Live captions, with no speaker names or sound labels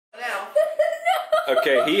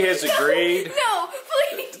Okay, he has agreed No,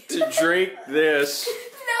 please. to drink this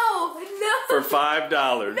No. for $5.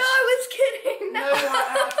 No, I was kidding. No.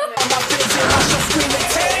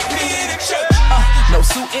 No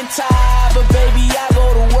suit and tie, but baby, I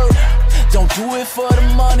go to work. Don't do it for the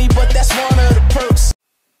money, but that's one of the perks.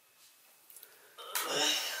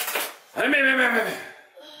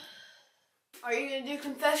 Are you gonna do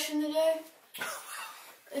confession today?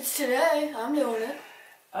 It's today. I'm doing it.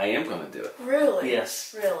 I am gonna do it. Really?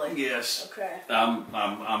 Yes. Really? Yes. Okay.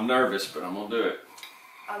 I'm nervous, but I'm gonna do it.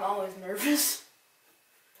 I'm always nervous.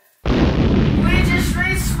 We just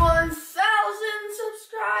reached 1,000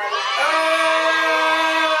 subscribers.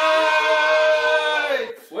 Hey!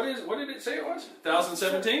 What did it say it was?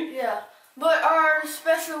 1,017? Yeah. But our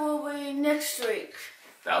special will be next week.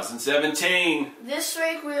 1,017. This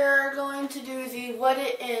week we are going to do the Wet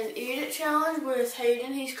It and Eat It challenge with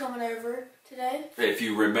Hayden. He's coming over today. If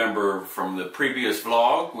you remember from the previous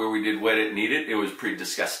vlog where we did Wet It and Eat It, it was pretty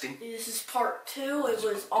disgusting. This is part 2. It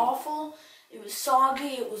was awful. It was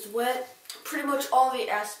soggy. It was wet. Pretty much all the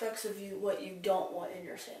aspects of what you don't want in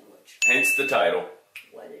your sandwich. Hence the title.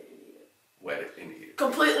 Wet It and Eat It. Wet It and Eat It.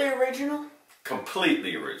 Completely original.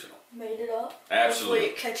 Completely original. Made it up. Absolutely.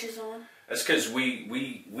 Hopefully it catches on. That's because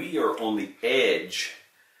we are on the edge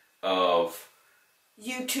of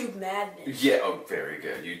YouTube madness. Yeah, oh, very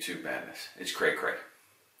good. YouTube madness. It's cray-cray.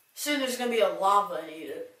 Soon there's going to be a lava and eat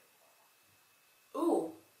it.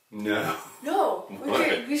 Ooh. No. No.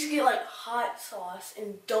 We should get like hot sauce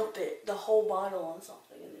and dump it, the whole bottle on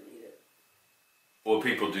something and then eat it. Well,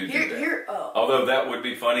 people do that. Oh. Although that would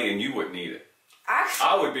be funny and you wouldn't eat it. Actually,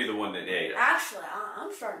 I would be the one that ate it. Actually,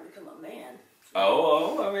 I'm starting to become a man.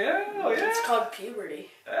 Oh, yeah. It's called puberty.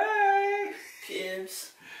 Hey.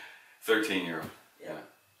 Pubes. 13-year-old. Yeah.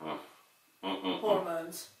 Oh.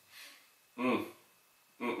 Hormones.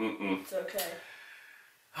 It's okay.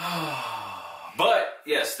 But,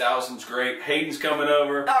 yes, 1,000's great. Hayden's coming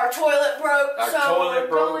over. Our toilet broke. Our toilet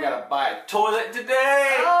broke. We gotta buy a toilet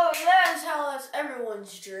today. Oh, that's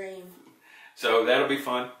everyone's dream. So that'll be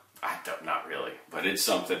fun. Not really, but it's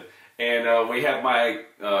something. And we have my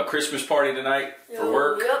Christmas party tonight for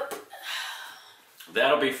work. Yep.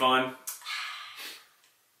 That'll be fun.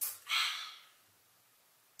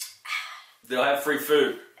 They'll have free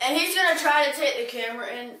food. And he's gonna try to take the camera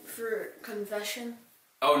in for confession.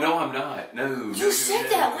 Oh no, I'm not. No. You said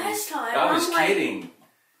that last time. I was kidding.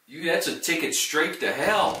 That's a ticket straight to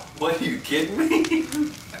hell. What, are you kidding me?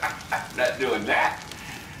 I'm not doing that.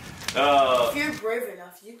 If you're brave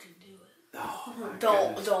enough, you can do it. Oh,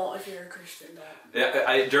 don't. If you're a Christian, don't.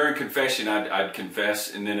 Yeah, during confession, I'd confess,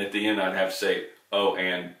 and then at the end, I'd have to say, "Oh,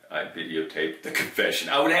 and I videotaped the confession."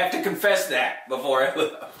 I would have to confess that before I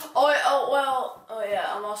left. Oh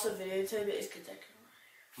yeah. I'm also videotaping it. It's good that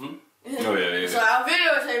camera. Oh yeah. So I'll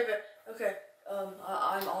videotape it. Okay.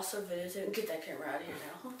 I'm also videotaping. Get that camera out of here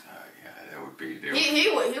now. Yeah, that would be. He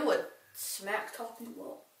would smack talk me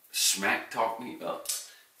up. Smack talk me up.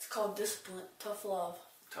 It's called discipline. Tough love.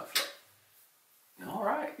 Tough love. All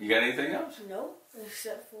right. You got anything else? No,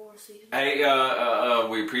 except for season. Hey,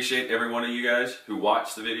 we appreciate every one of you guys who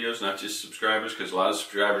watch the videos, not just subscribers, because a lot of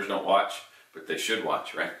subscribers don't watch, but they should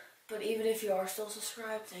watch, right? But even if you are still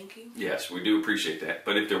subscribed, thank you. Yes, we do appreciate that.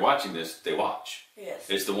 But if they're watching this, they watch. Yes.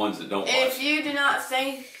 It's the ones that don't watch. If you do not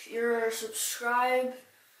think you're subscribed,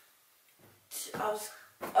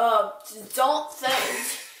 don't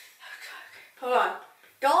think. Hold on.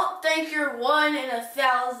 Don't think you're 1 in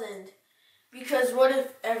 1,000. Because what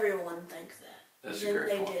if everyone thinks that? That's a great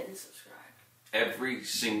point. They didn't subscribe. Every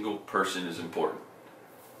single person is important.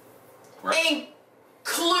 Right?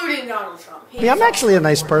 Including Donald Trump. Yeah, I'm actually a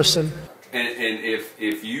nice person. And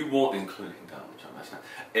if you want, including Donald Trump, that's not.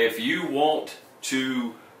 If you want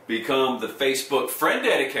to become the Facebook friend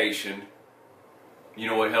dedication, you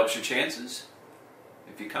know what helps your chances?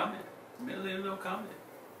 If you comment. No comment.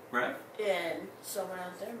 Right? And someone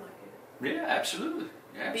out there might get it. Yeah, absolutely.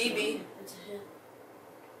 BB, it's a hint.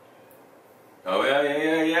 Oh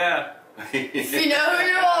yeah. If you know who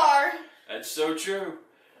you are. That's so true.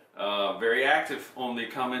 Very active on the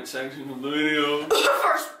comment section of the video.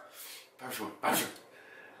 First one. Okay,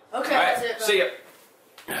 All right, that's it. see ya.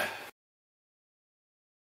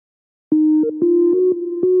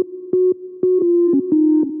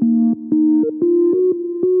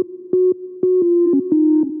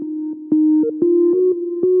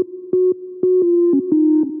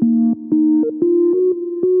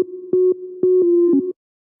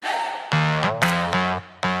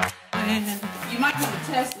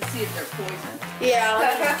 If they're poison. Yeah,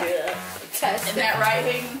 let's do that. Test. Isn't that right,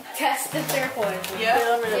 Hayden? Test if they're poison.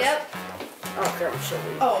 Yep. Oh, girl, I'm sure.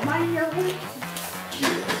 Oh, am I here?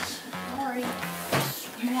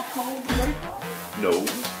 No.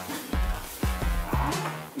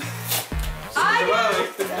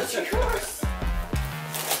 That's yours.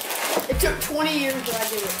 It took 20 years, but I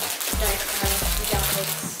did it. Nice. You got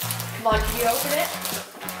this. Come on, can you open it?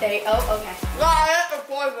 Oh, okay. That's a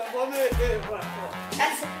poison.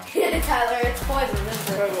 That's Tyler. It's poison.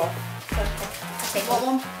 Isn't it? Take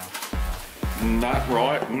one. Not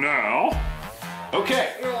right now. Okay.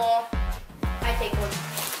 I take one.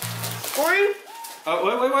 3. Wait.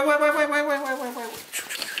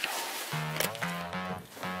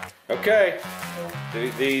 Okay.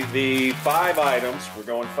 The 5 items. We're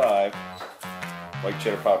going 5. White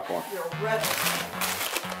cheddar popcorn. You're a rebel.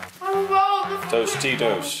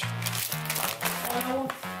 Tostitos.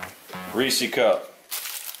 Reese cup.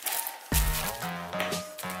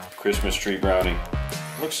 Christmas tree brownie.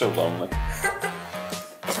 Looks so lonely.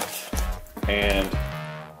 And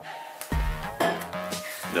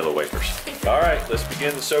vanilla wafers. All right, let's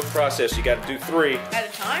begin the soak process. You got to do 3 At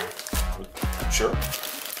a time? Sure.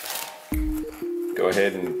 Go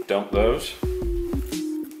ahead and dump those.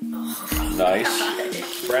 Nice.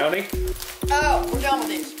 Brownie? Oh, we're done with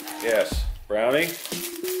these. Yes. Brownie.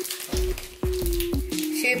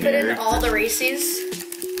 Should we put in all the Reese's?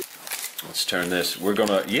 Let's turn this. We're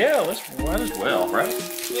gonna, might as well, right?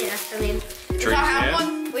 Yeah, I mean, Trees if I have in.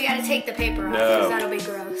 one, we gotta take the paper off, No. because that'll be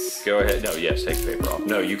gross. Go ahead. No, yes, take the paper off.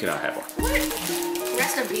 No, you cannot have one. What?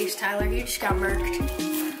 Rest in peace, Tyler. You just got murked.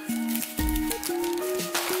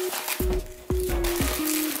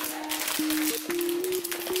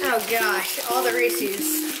 Oh gosh, all the Reese's.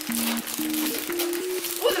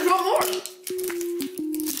 Oh, there's one more.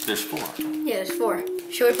 There's 4. Yeah, there's 4.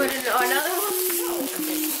 Should we put in another one?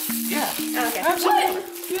 Yeah. Okay. Absolutely.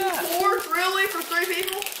 What? Yeah. 4 really for 3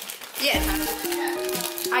 people? Yeah.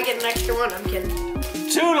 I get an extra one. I'm kidding.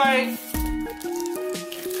 Too late.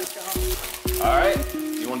 All right.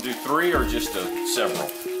 You want to do 3 or just several?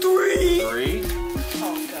 3. 3.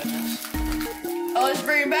 Oh goodness. Oh, let's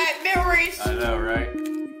bring back memories. I know, right?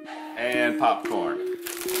 And popcorn.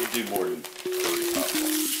 You do more than 30 popcorn.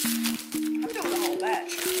 I'm doing the whole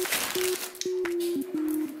batch.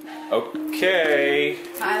 Okay.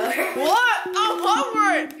 Tyler. What? I'm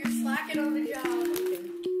hungry. You're slacking on the job.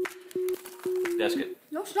 That's good.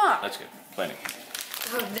 No, it's not. That's good. Plenty.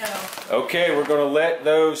 Oh no. Okay, we're gonna let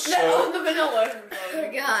those No, soak. the vanilla. Oh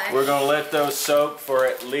god. We're gonna let those soak for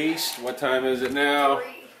at least, what time is it now?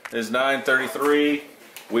 It's 9:33.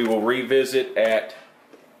 We will revisit at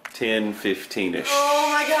 10:15ish. Oh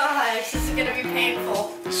my gosh, this is gonna be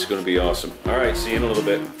painful. This is gonna be awesome. All right, see you in a little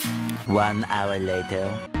bit. 1 hour later.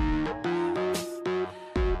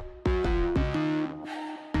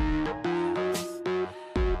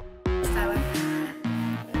 Tyler.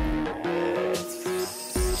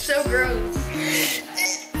 So gross. It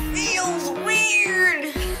feels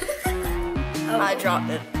weird. I dropped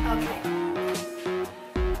it. Okay.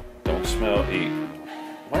 Don't smell, eat.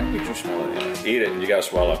 Why did you smell it? Eat it and you gotta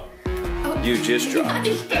swallow. Oh. You just dropped I it.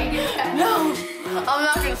 just can't get that. No, I'm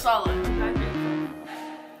not gonna swallow it.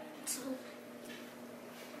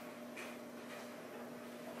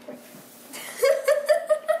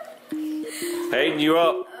 Hayden, you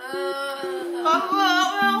up?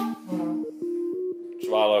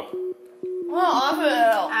 Swallow.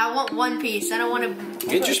 I want one piece. I don't want to.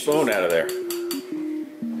 Get your spoon out of there.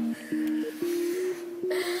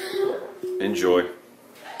 Enjoy.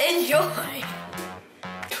 Enjoy.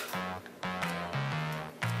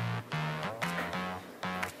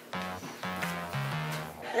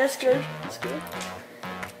 That's good. That's good.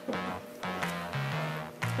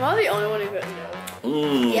 Am I the only one who couldn't do it?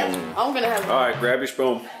 Mmm. Yep. I'm gonna have. All right, grab your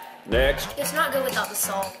spoon. Next. It's not good without the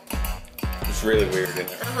salt. It's really weird, isn't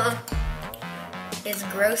it? It's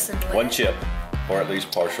gross and weird. One chip, or at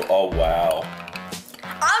least partial. Oh wow.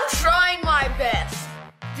 I'm trying my best.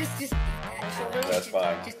 Just eat that. That's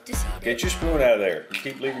fine. Just eat it. Get your spoon out of there. You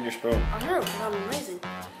keep leaving your spoon. I know, I'm amazing.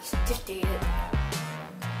 Just eat it.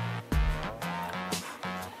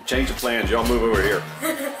 Change of plans. Y'all move over here.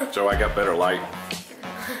 So I got better light.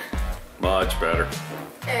 Much better.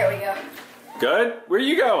 There we go. Good? Where are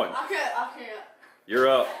you going? I can't. You're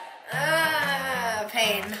up.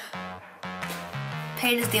 Pain.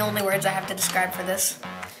 Pain is the only words I have to describe for this.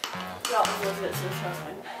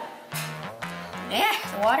 Yeah,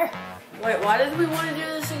 the water. Wait, why did we want to do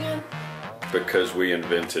this again? Because we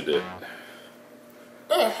invented it.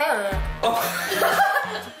 Listen,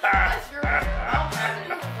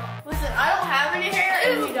 I don't have any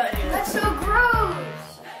hair. Ew, that's so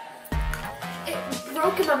gross. It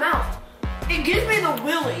broke in my mouth. It gives me the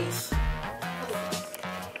willies.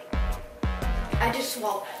 I just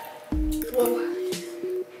swallowed. Whoa.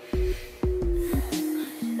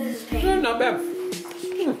 not bad.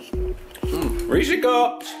 Reese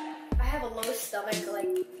cups. I have a low stomach, like,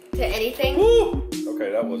 to anything. Woo!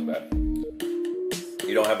 Okay, that was bad.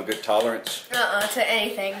 You don't have a good tolerance? To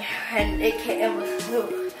anything. And it was,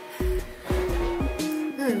 ooh.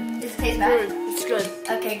 Does it taste bad? It's good.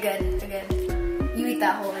 Okay, good. You eat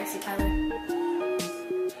that whole Reese, Tyler.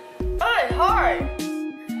 Hey, hi.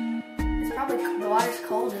 It's probably, the water's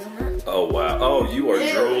cold, isn't it? Oh, wow. Oh, you are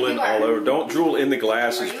Ew, drooling you are. all over. Don't drool in the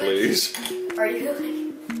glasses, please. Are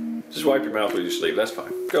you? Just wipe your mouth with your sleeve. That's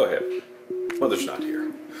fine. Go ahead. Mother's not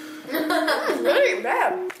here. That ain't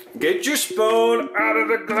bad. Get your spoon out of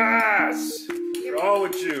the glass. What's wrong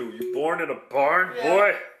with you? You born in a barn,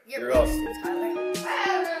 boy? You're up. Tyler.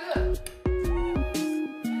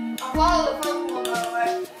 I'll follow the phone call, by the way.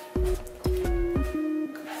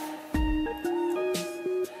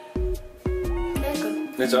 Okay, good.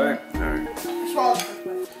 It's all right. All right. Swallow the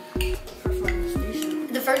first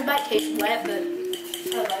one. The first bite tastes wet, but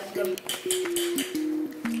otherwise good.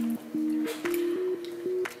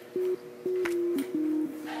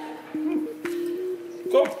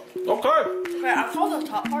 Cool. Okay. Okay, I call the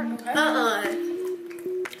top part, okay?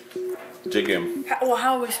 Dig in. Well,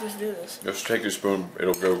 how are we supposed to do this? Just take your spoon.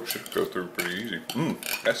 Should go through pretty easy.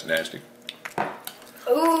 That's nasty.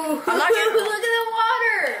 Ooh, I'm not getting- look at the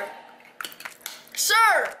water.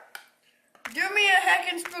 Sir! Do me a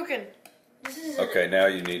heckin' spookin'. This is Okay, now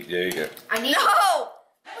you need. There you go. I need. No!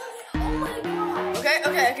 Oh my god.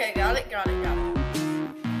 Okay, got it.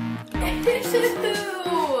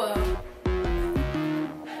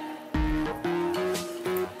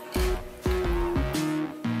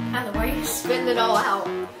 Tyler, why are you spitting it all out?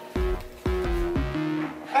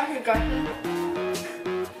 Okay, got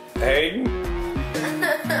it. Hayden,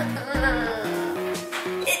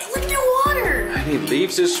 Look at the water. and he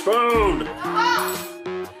leaves his spoon.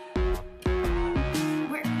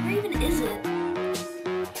 Where even is it?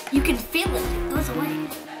 You can feel it. It goes away.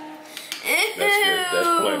 That's good.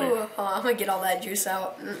 That's plenty. Oh, I'm gonna get all that juice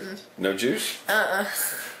out. No juice? I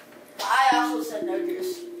also said no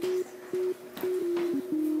juice.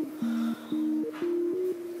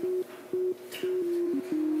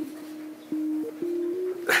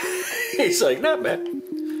 He's like, not bad.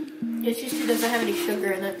 It's just it doesn't have any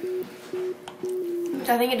sugar in it.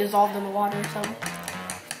 So I think it dissolved in the water or something.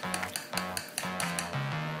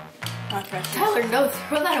 Okay. Tyler, no,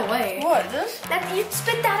 throw that away. What, this? That you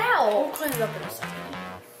spit that We'll out. clean it up in a second.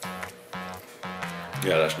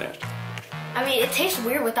 Yeah, that's nasty. I mean, it tastes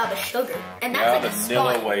weird without the sugar, and that's Now like the a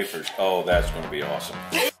vanilla sponge. wafers. Oh, that's going to be awesome.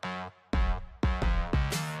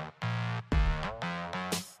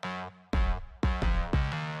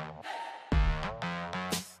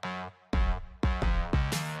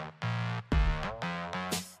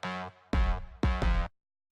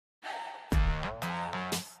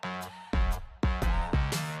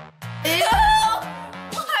 Ew!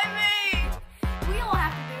 Why me? We all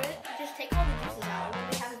have to do it. Just take all the juices out, and then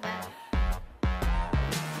we have it back.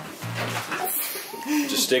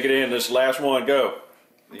 Just stick it in. This last one. Go.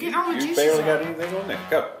 Get all the You juices barely out. got anything on there.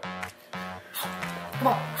 Go. Come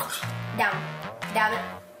on, down, down it.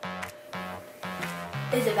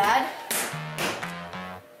 Is it bad?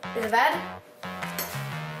 Is it bad?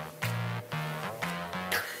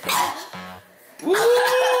 Woo!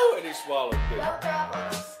 And he swallowed it. Don't drop on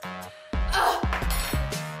us.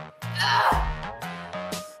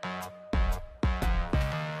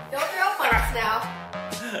 Don't drop on us now.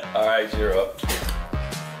 All right, you're up.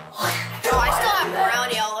 Oh, I still have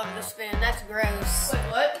brownie all over the spoon. That's gross. Wait,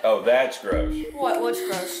 what? Oh, that's gross. What's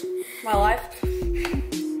gross? My life?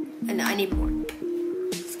 And I need more.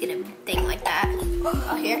 Let's get a thing like that.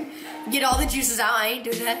 Oh, here. Get all the juices out. I ain't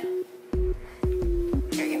doing that.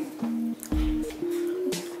 There you go.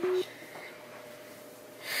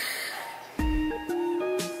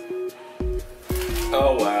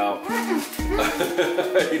 Oh, wow.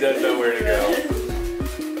 He doesn't know where to go.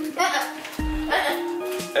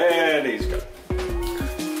 And he's gone.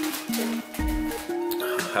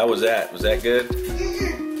 How was that? Was that good?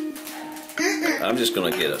 I'm just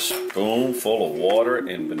going to get a spoonful of water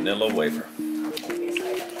and vanilla wafer.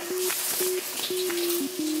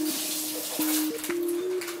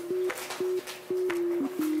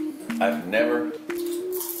 I've never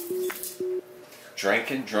drunk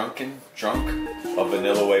a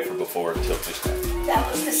vanilla wafer before until just now.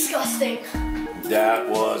 That was disgusting. That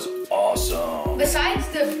was awesome. Besides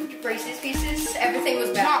the braces pieces, everything was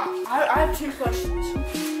bad. Mom, I have two questions.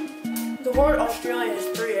 The word Australian is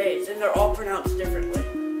 3 A's, and they're all pronounced differently.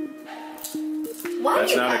 Why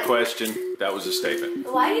That's you not a gotta- question. That was a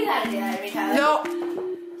statement. Why do you gotta do that every time? No.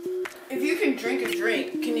 If you can drink a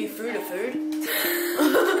drink. Can you food a food?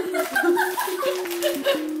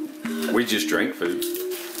 We just drank food.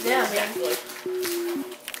 Yeah, exactly.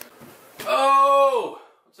 Oh!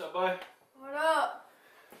 What's up, bud? What up?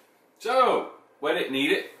 So, wet it,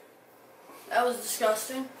 need it. That was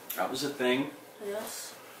disgusting. That was a thing.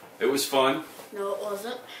 Yes. It was fun. No, it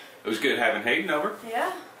wasn't. It was good having Hayden over.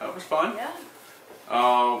 Yeah. That was fun. Yeah.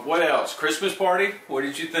 What else? Christmas party? What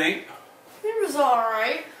did you think? It was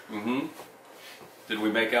alright. Mm-hmm. Did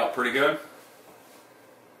we make out pretty good?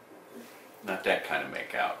 Not that kind of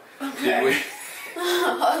make out. Okay. Did we?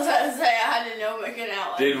 I was about to say I had to know making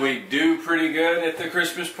out. Did we do pretty good at the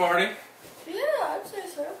Christmas party? Yeah, I'd say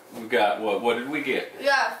so. We got what? What did we get? We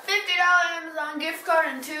got a $50 Amazon gift card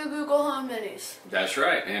and 2 Google Home Minis. That's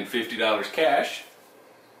right, and $50 cash.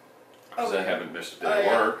 Because I haven't missed a bit of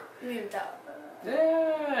work. We didn't talk about that.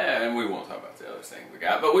 Yeah, and we won't talk about the other thing we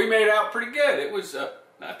got, but we made out pretty good. It was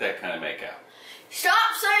not that kind of make out.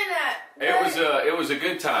 Stop saying that. It was a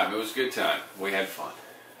good time. It was a good time. We had fun.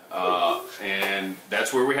 And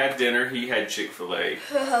that's where we had dinner. He had Chick-fil-A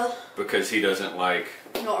because he doesn't like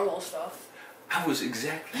normal stuff. that's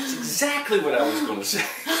exactly what I was going to say.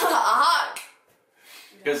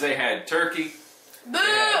 Because they had turkey, Boo! they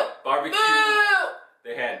had barbecue, Boo!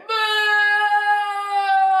 they had Boo!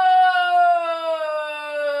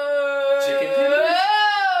 chicken tenders.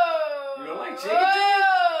 You don't like chicken tenders?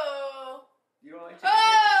 You don't like chicken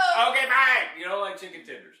tenders? Okay, fine. You don't like chicken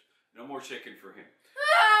tenders. No more chicken for him.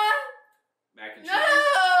 Mac and cheese.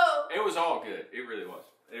 No! It was all good. It really was.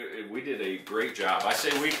 We did a great job. I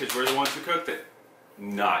say we because we're the ones who cooked it.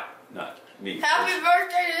 Not me. Happy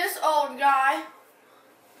birthday to this old guy.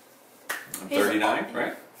 I'm 39,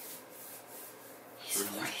 right? He's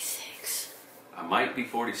 46. I might be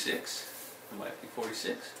 46. I might be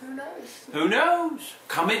 46. Who knows? Who knows?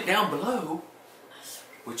 Comment down below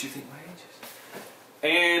what you think my age is.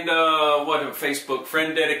 And what a Facebook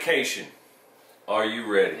friend dedication. Are you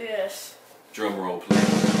ready? Yes. Drum roll, please.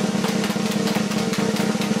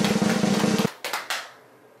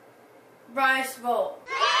 Bryce Bolt.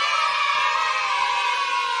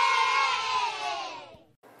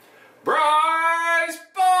 Bryce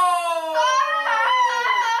Bolt!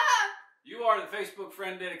 You are the Facebook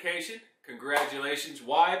friend dedication. Congratulations.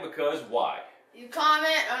 Why? Because why? You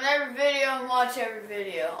comment on every video and watch every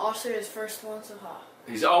video. Also, his first one, so hot.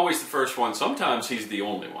 He's always the first one. Sometimes he's the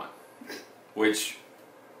only one. Which,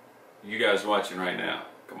 you guys watching right now,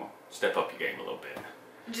 come on, step up your game a little bit.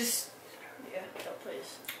 Just, yeah,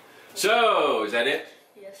 please. So, is that it?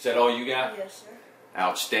 Yes. Is that all you got? Yes, sir.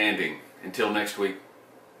 Outstanding. Until next week,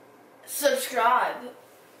 Subscribe.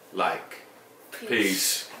 like.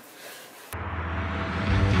 Peace. Take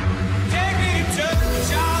me to the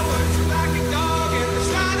showers like a dog in the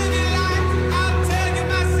shrine of your life. I'll tell you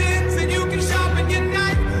my sins and you can sharpen your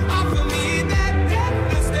knife. Offer me that death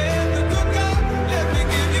instead of the God. Let me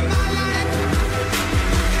give you my life.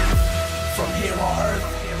 From here on earth,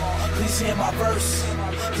 please hear my verse.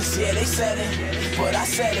 Cause yeah, they said it, but I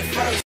said it first.